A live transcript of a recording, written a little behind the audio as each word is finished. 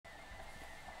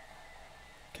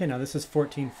Okay, now this is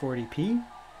 1440p,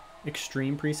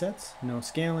 extreme presets, no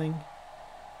scaling,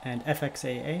 and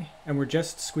FXAA, and we're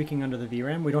just squeaking under the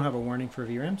VRAM. We don't have a warning for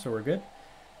VRAM, so we're good.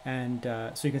 And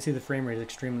so you can see the frame rate is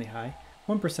extremely high.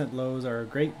 1% lows are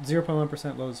great.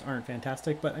 0.1% lows aren't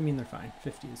fantastic, but I mean, they're fine.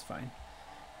 50 is fine.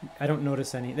 I don't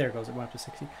notice any, there it goes, it went up to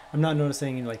 60. I'm not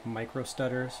noticing any like micro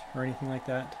stutters or anything like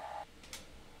that.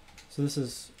 So this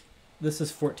is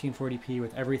 1440p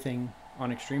with everything on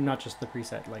extreme, not just the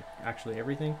preset, like actually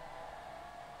everything.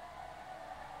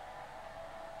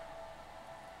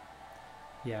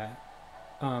 Yeah,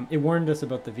 it warned us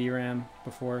about the VRAM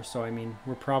before, so I mean,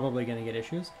 we're probably going to get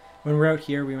issues. When we're out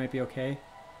here, we might be okay.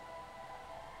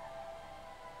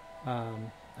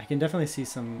 I can definitely see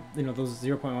some, you know, those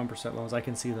 0.1% lows, I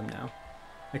can see them now.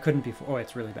 I couldn't before. Oh,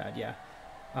 it's really bad, yeah.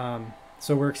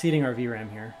 So we're exceeding our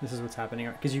VRAM here. This is what's happening,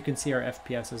 because you can see our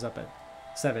FPS is up at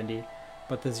 70,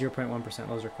 but the 0.1%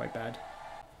 lows are quite bad.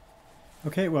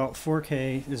 Okay, well,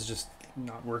 4K is just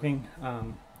not working.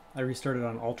 I restarted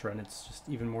on Ultra and it's just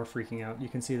even more freaking out. You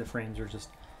can see the frames are just,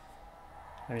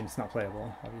 I mean, it's not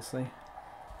playable, obviously.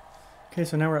 Okay,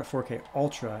 so now we're at 4K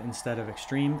Ultra instead of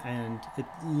Extreme, and it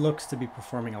looks to be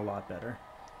performing a lot better.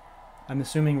 I'm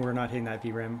assuming we're not hitting that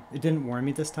VRAM. It didn't warn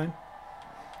me this time.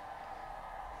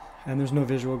 And there's no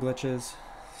visual glitches,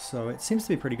 so it seems to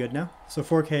be pretty good now. So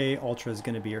 4K Ultra is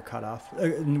going to be your cutoff,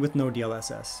 with no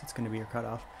DLSS. It's going to be your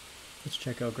cutoff. Let's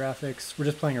check out graphics. We're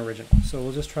just playing original, so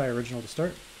we'll just try original to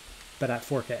start, but at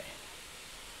 4K.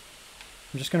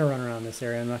 I'm just going to run around this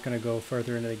area. I'm not going to go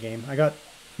further into the game. I got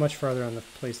much farther on the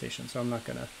PlayStation, so I'm not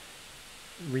going to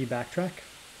re-backtrack.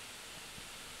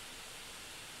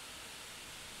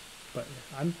 But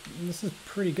this is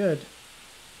pretty good.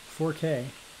 4K.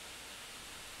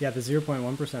 Yeah, the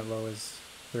 0.1% low is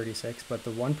 36, but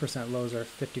the 1% lows are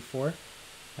 54,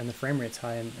 and the frame rate's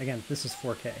high, and again, this is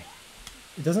 4K.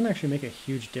 It doesn't actually make a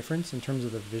huge difference in terms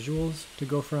of the visuals to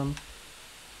go from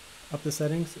up the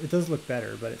settings. It does look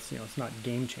better, but it's, you know, it's not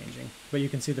game changing. But you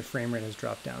can see the frame rate has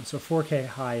dropped down. So 4K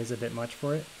high is a bit much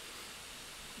for it.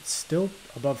 It's still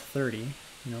above 30,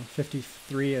 you know,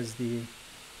 53 is the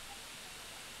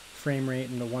frame rate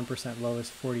and the 1% low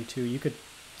is 42. You could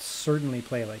certainly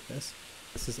play like this.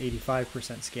 This is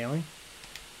 85% scaling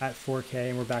at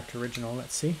 4K, and we're back to original.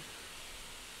 Let's see.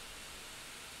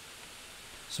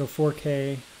 So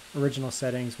 4K original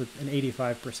settings with an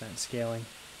 85% scaling.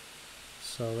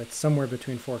 So it's somewhere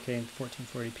between 4K and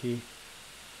 1440p.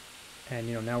 And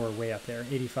you know, now we're way up there,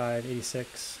 85,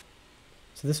 86.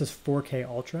 So this is 4K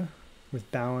Ultra with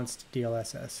balanced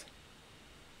DLSS.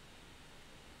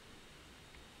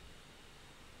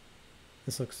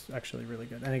 This looks actually really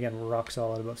good. And again, we're rock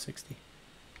solid above 60.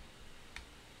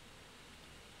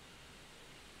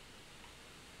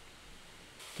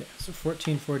 Okay, so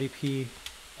 1440p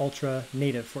Ultra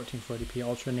native, 1440p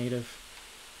Ultra native,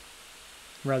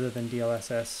 rather than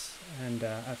DLSS, and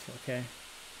at 4K.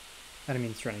 And I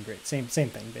mean, it's running great. Same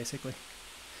thing, basically.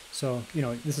 So, you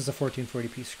know, this is a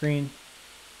 1440p screen,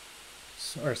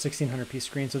 or 1600p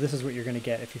screen, so this is what you're going to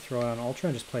get if you throw it on Ultra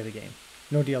and just play the game.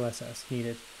 No DLSS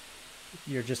needed.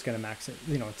 You're just going to max it.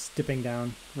 You know, it's dipping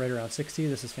down right around 60.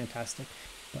 This is fantastic.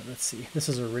 But let's see. This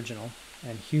is original,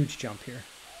 and huge jump here.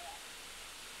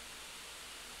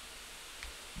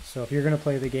 So if you're going to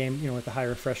play the game, you know, with the high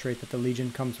refresh rate that the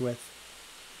Legion comes with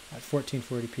at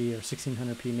 1440p or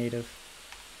 1600p native,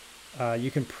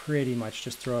 you can pretty much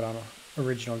just throw it on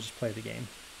original and just play the game.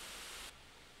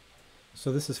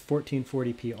 So this is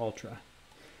 1440p Ultra.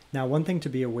 Now, one thing to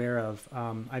be aware of,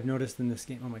 I've noticed in this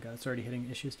game, oh my god, it's already hitting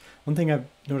issues. One thing I've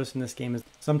noticed in this game is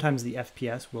sometimes the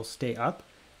FPS will stay up,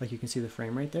 like you can see the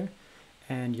frame rate there,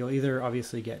 and you'll either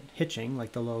obviously get hitching,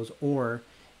 like the lows, or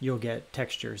you'll get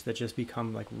textures that just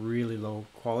become like really low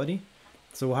quality.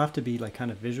 So we'll have to be like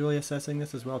kind of visually assessing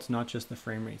this as well. It's not just the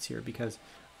frame rates here, because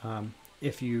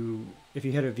if you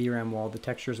hit a VRAM wall, the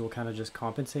textures will kind of just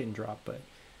compensate and drop. But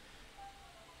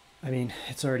I mean,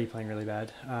 it's already playing really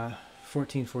bad.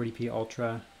 1440p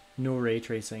Ultra, no ray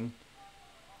tracing,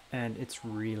 and it's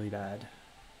really bad.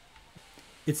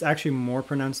 It's actually more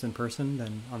pronounced in person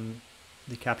than on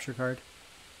the capture card.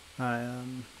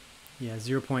 Yeah,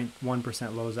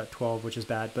 0.1% lows at 12, which is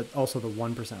bad, but also the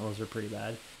 1% lows are pretty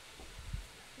bad.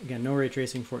 Again, no ray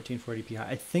tracing, 1440p high.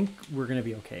 I think we're going to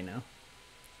be okay now,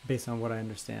 based on what I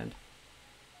understand.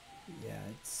 Yeah,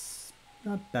 it's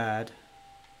not bad.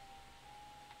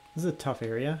 This is a tough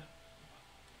area.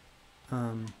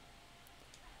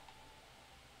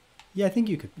 Yeah, I think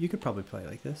you could probably play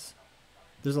like this.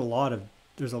 There's a lot of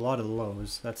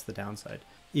lows. That's the downside.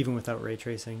 Even without ray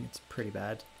tracing, it's pretty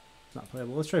bad. It's not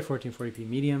playable. Let's try 1440p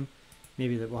medium.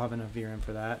 Maybe that we'll have enough VRAM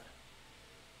for that.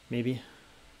 Maybe.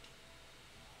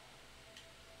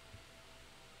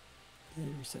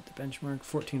 Reset the benchmark.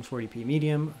 1440p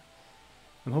medium.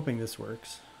 I'm hoping this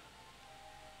works.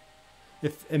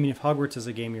 If Hogwarts is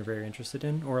a game you're very interested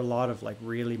in, or a lot of like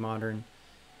really modern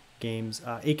games,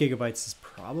 8 gigabytes is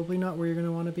probably not where you're going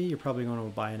to want to be. You're probably going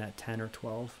to buy in at 10 or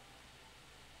 12.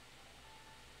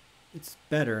 It's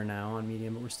better now on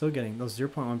medium, but we're still getting those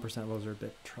 0.1% lows are a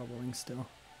bit troubling still.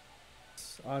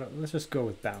 So let's just go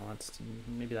with balanced, and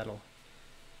maybe that'll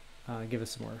give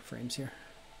us some more frames here,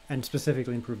 and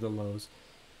specifically improve the lows.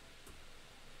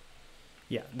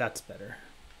 Yeah, that's better.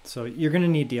 So you're going to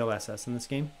need DLSS in this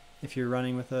game if you're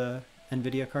running with a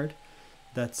NVIDIA card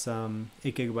that's 8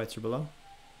 gigabytes or below.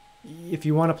 If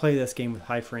you want to play this game with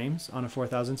high frames on a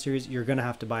 4000 series, you're going to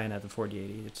have to buy in at the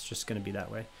 4080. It's just going to be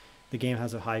that way. The game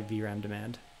has a high VRAM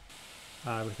demand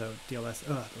without DLSS.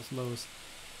 Ugh, those lows.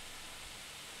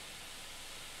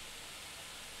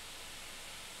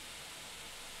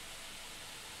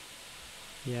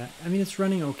 Yeah, I mean, it's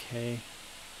running okay.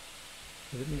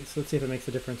 So let's see if it makes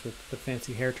a difference with the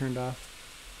fancy hair turned off.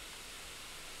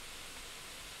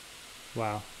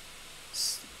 Wow.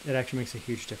 It actually makes a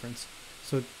huge difference.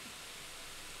 So,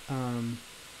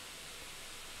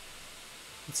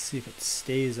 let's see if it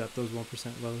stays at those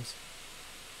 1% lows.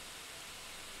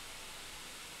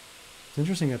 It's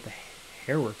interesting that the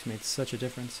hairworks made such a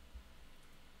difference.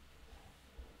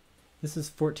 This is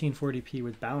 1440p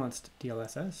with balanced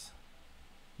DLSS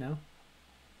now.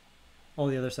 All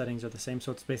the other settings are the same,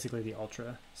 so it's basically the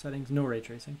ultra settings, no ray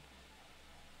tracing.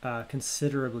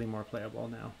 Considerably more playable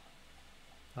now.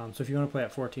 So if you want to play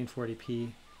at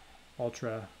 1440p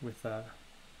ultra with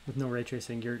no ray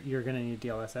tracing, you're going to need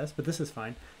DLSS, but this is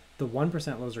fine. The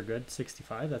 1% lows are good,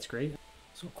 65, that's great.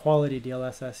 So quality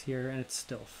DLSS here, and it's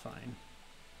still fine.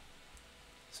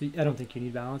 So I don't think you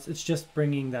need balance. It's just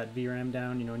bringing that VRAM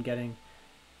down, and getting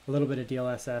a little bit of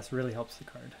DLSS really helps the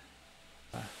card.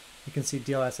 You can see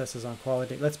DLSS is on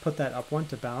quality. Let's put that up one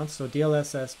to balance. So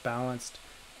DLSS balanced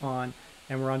on,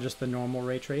 and we're on just the normal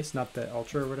ray trace, not the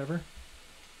ultra or whatever.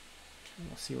 And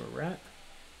we'll see where we're at.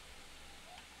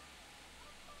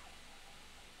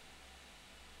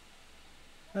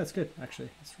 That's good, actually.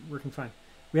 It's working fine.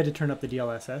 We had to turn up the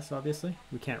DLSS, obviously.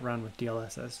 We can't run with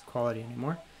DLSS quality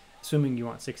anymore, assuming you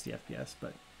want 60 FPS,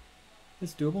 but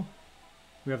it's doable.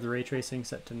 We have the ray tracing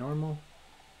set to normal.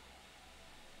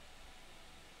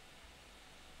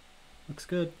 Looks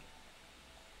good.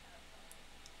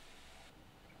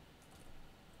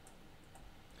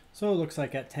 So it looks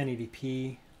like at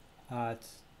 1080p, heck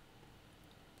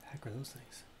are those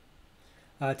things?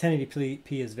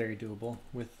 1080p is very doable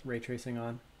with ray tracing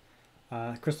on.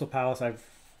 Crystal Palace, I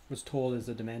was told, is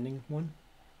a demanding one.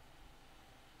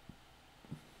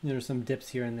 There's some dips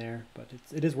here and there, but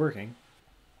it is working.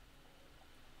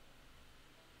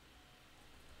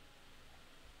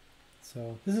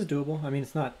 So this is doable. I mean,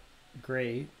 it's not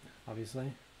great,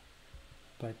 obviously,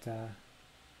 but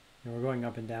we're going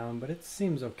up and down, but it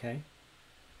seems okay.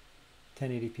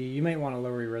 1080p. You might want to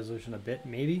lower your resolution a bit,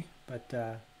 maybe, but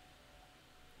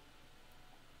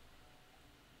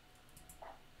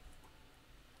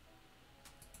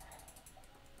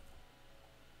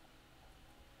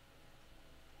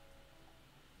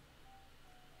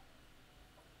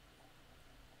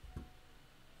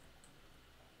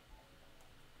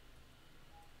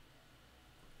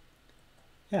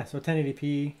yeah, so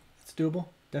 1080p, it's doable.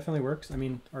 Definitely works. I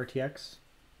mean, RTX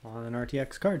on an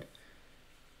RTX card.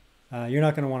 You're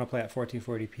not going to want to play at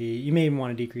 1440p. You may even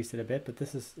want to decrease it a bit, but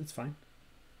it's fine.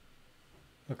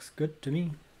 Looks good to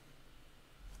me.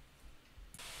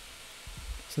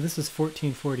 So this is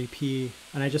 1440p,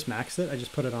 and I just maxed it. I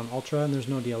just put it on ultra, and there's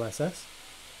no DLSS.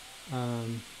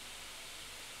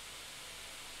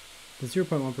 The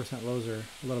 0.1% lows are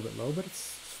a little bit low, but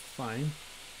it's fine.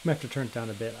 I might have to turn it down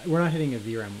a bit. We're not hitting a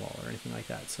VRAM wall or anything like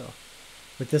that, so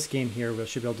with this game here, we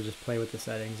should be able to just play with the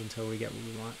settings until we get what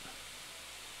we want.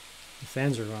 The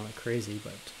fans are going like crazy,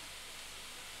 but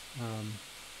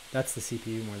that's the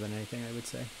CPU more than anything, I would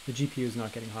say. The GPU is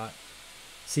not getting hot.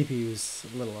 CPU is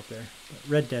a little up there, but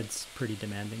Red Dead's pretty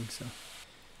demanding. So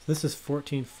this is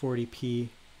 1440p,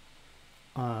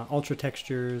 ultra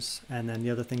textures, and then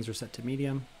the other things are set to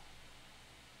medium.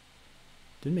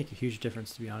 Didn't make a huge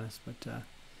difference, to be honest, but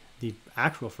the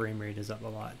actual frame rate is up a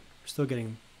lot. We're still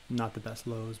getting not the best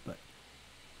lows, but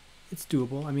it's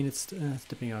doable. I mean, it's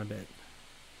dipping out a bit.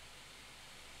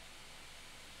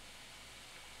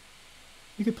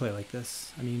 You could play like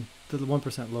this. I mean, the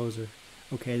 1% lows are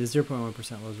okay. The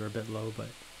 0.1% lows are a bit low, but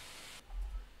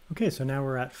okay. So now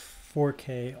we're at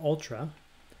 4K Ultra,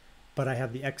 but I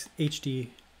have the HD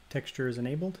textures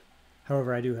enabled.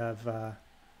 However, I do have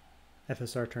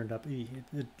FSR turned up. The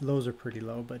lows are pretty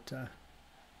low, but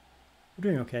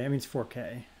we're doing okay. I mean, it's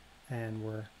 4K, and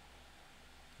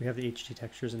we have the HD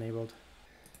textures enabled.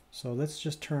 So let's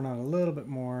just turn on a little bit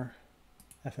more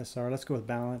FSR. Let's go with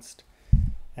balanced,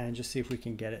 and just see if we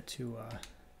can get it to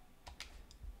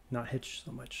not hitch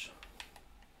so much.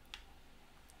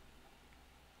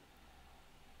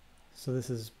 So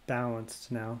this is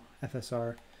balanced now,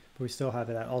 FSR, but we still have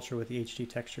it at ultra with the HD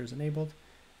textures enabled,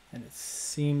 and it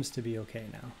seems to be okay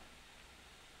now.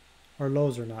 Our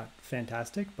lows are not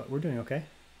fantastic, but we're doing okay.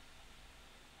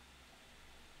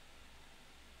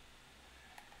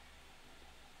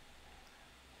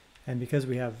 And because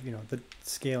we have, you know, the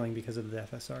scaling because of the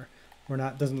FSR,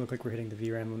 doesn't look like we're hitting the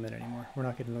VRAM limit anymore. We're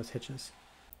not getting those hitches.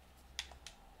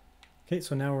 Okay,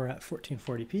 so now we're at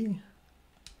 1440p,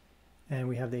 and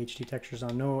we have the HD textures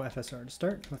on, no FSR to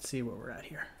start. Let's see what we're at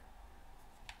here.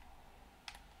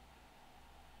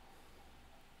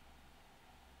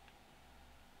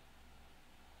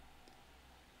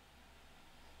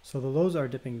 So the lows are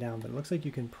dipping down, but it looks like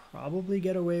you can probably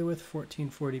get away with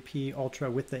 1440p Ultra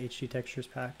with the HD textures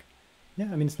pack. Yeah,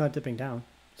 I mean, it's not dipping down.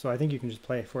 So I think you can just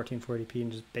play at 1440p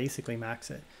and just basically max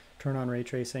it. Turn on ray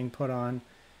tracing, put on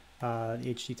the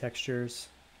HD textures,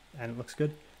 and it looks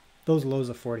good. Those lows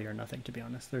of 40 are nothing, to be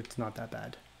honest. It's not that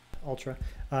bad. Ultra.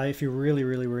 If you're really,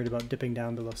 really worried about dipping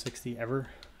down below 60 ever,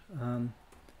 then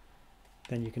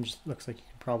you can just, looks like you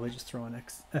can probably just throw on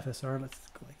FSR. Let's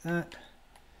go like that.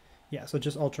 Yeah, so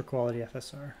just ultra quality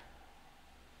FSR.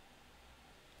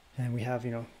 And we have,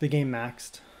 you know, the game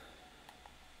maxed.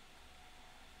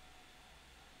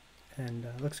 And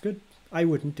looks good. I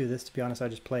wouldn't do this, to be honest. I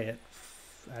just play it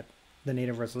at the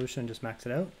native resolution, just max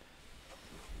it out.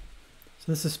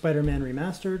 So this is Spider-Man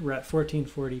Remastered. We're at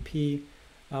 1440p.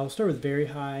 I'll start with very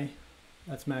high.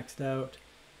 That's maxed out.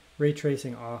 Ray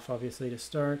tracing off, obviously, to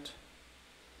start.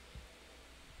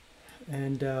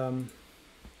 And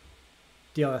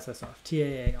DLSS off,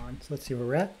 TAA on. So let's see where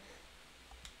we're at.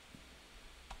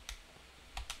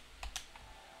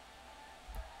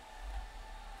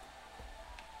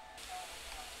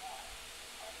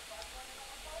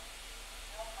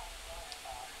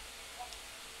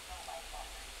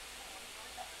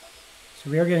 So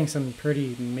we are getting some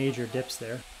pretty major dips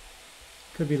there.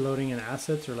 Could be loading in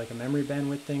assets or like a memory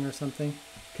bandwidth thing or something,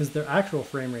 because their actual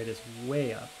frame rate is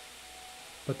way up,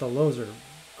 but the lows are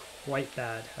quite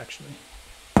bad actually.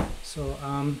 So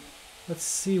let's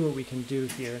see what we can do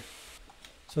here.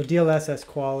 So DLSS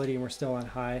quality, and we're still on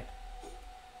high.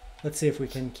 Let's see if we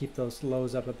can keep those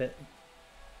lows up a bit.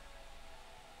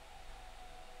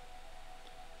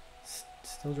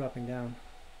 Still dropping down.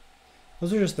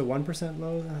 Those are just the 1%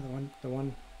 lows. The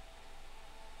one.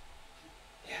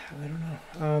 Yeah, I don't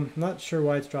know. I'm not sure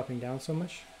why it's dropping down so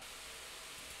much.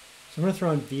 So I'm gonna throw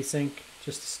on VSync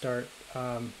just to start.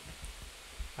 I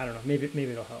don't know. Maybe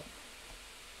it'll help.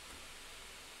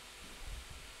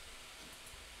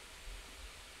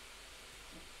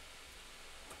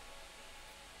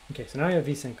 Okay, so now I have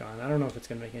VSync on. I don't know if it's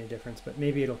gonna make any difference, but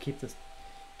maybe it'll keep this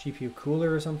GPU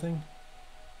cooler or something.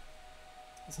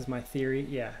 This is my theory.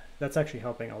 Yeah, that's actually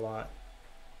helping a lot.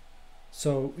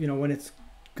 So, you know, when it's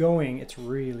going, it's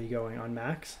really going on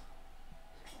max.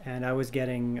 And I was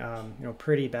getting, you know,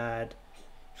 pretty bad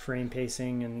frame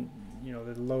pacing, and, you know,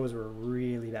 the lows were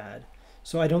really bad.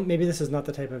 So maybe this is not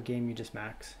the type of game you just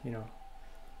max, you know,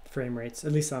 frame rates,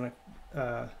 at least on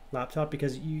a laptop,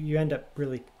 because you end up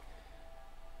really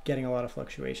getting a lot of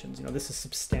fluctuations. You know, this is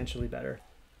substantially better.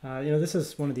 You know, this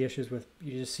is one of the issues with,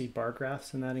 you just see bar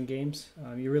graphs and that in games.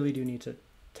 You really do need to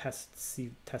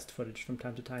test footage from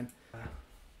time to time.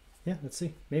 Yeah, let's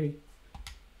see, maybe.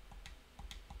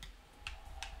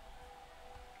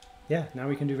 Yeah, now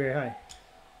we can do very high.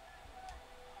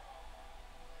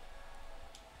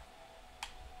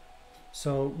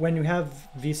 So when you have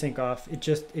VSync off,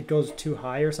 it goes too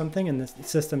high or something, and the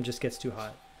system just gets too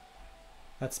hot.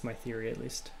 That's my theory, at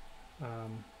least.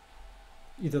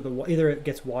 Either it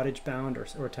gets wattage bound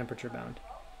or temperature bound.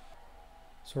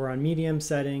 So we're on medium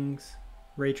settings,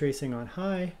 ray tracing on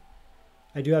high.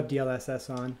 I do have DLSS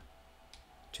on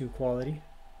to quality.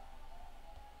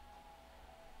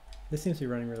 This seems to be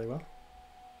running really well.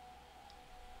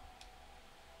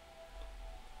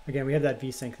 Again, we have that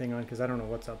VSync thing on because I don't know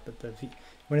what's up, but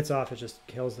when it's off, it just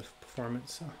kills the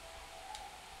performance.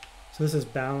 So this is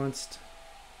balanced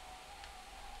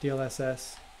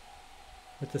DLSS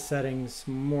with the settings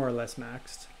more or less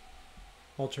maxed.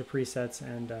 Ultra presets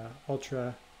and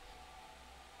ultra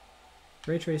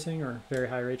ray tracing or very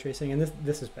high ray tracing, and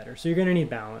this is better. So you're going to need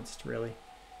balanced, really.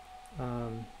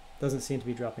 Doesn't seem to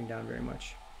be dropping down very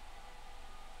much.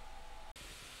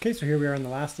 Okay, so here we are in The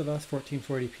Last of Us,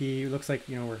 1440p. It looks like,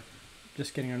 you know, we're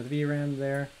just getting under the VRAM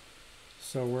there.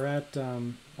 So we're at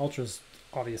ultra's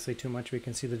obviously too much. We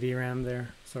can see the VRAM there,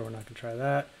 so we're not going to try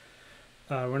that.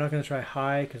 We're not going to try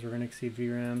high because we're going to exceed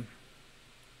VRAM.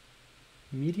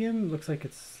 Medium looks like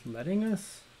it's letting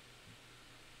us.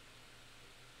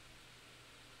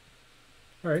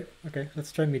 All right, okay,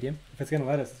 let's try medium. If it's going to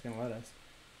let us, it's going to let us.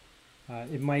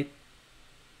 It might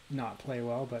not play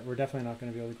well, but we're definitely not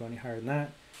going to be able to go any higher than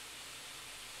that.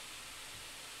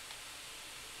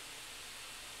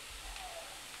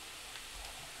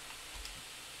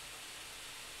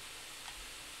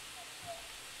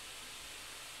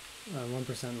 Uh,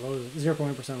 1% lows,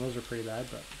 0.1% lows are pretty bad,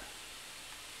 but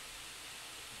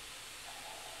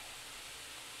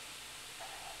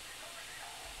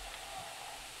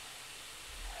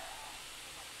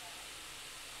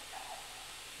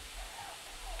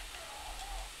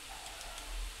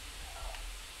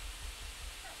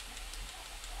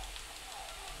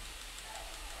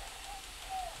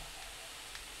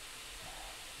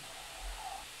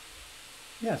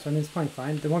yeah, so I mean, it's playing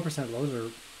fine. The 1% lows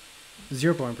are,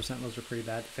 0.1% lows are pretty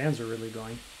bad. The fans are really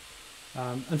going.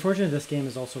 Unfortunately, this game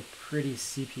is also pretty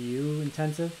CPU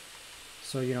intensive.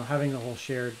 So, you know, having the whole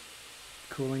shared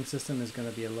cooling system is going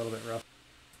to be a little bit rough.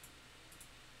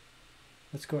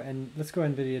 Let's go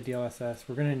NVIDIA DLSS.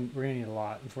 We're gonna need a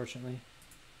lot, unfortunately.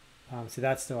 See,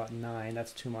 that's still at 9.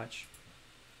 That's too much.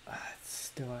 It's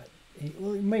still at 8.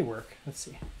 Well, it may work. Let's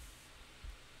see.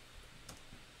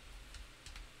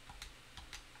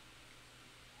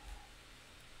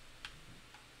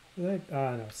 No,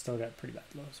 it's still got pretty bad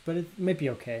lows, but it might be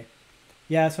okay.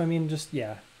 Yeah, so I mean, just,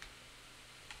 yeah.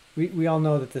 We all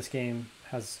know that this game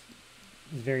is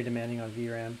very demanding on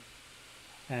VRAM,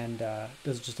 and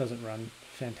just doesn't run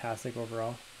fantastic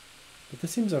overall. But this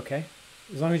seems okay.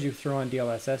 As long as you throw on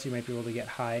DLSS, you might be able to get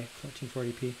high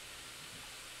 1440p.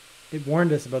 It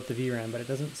warned us about the VRAM, but it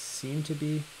doesn't seem to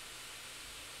be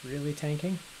really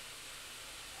tanking.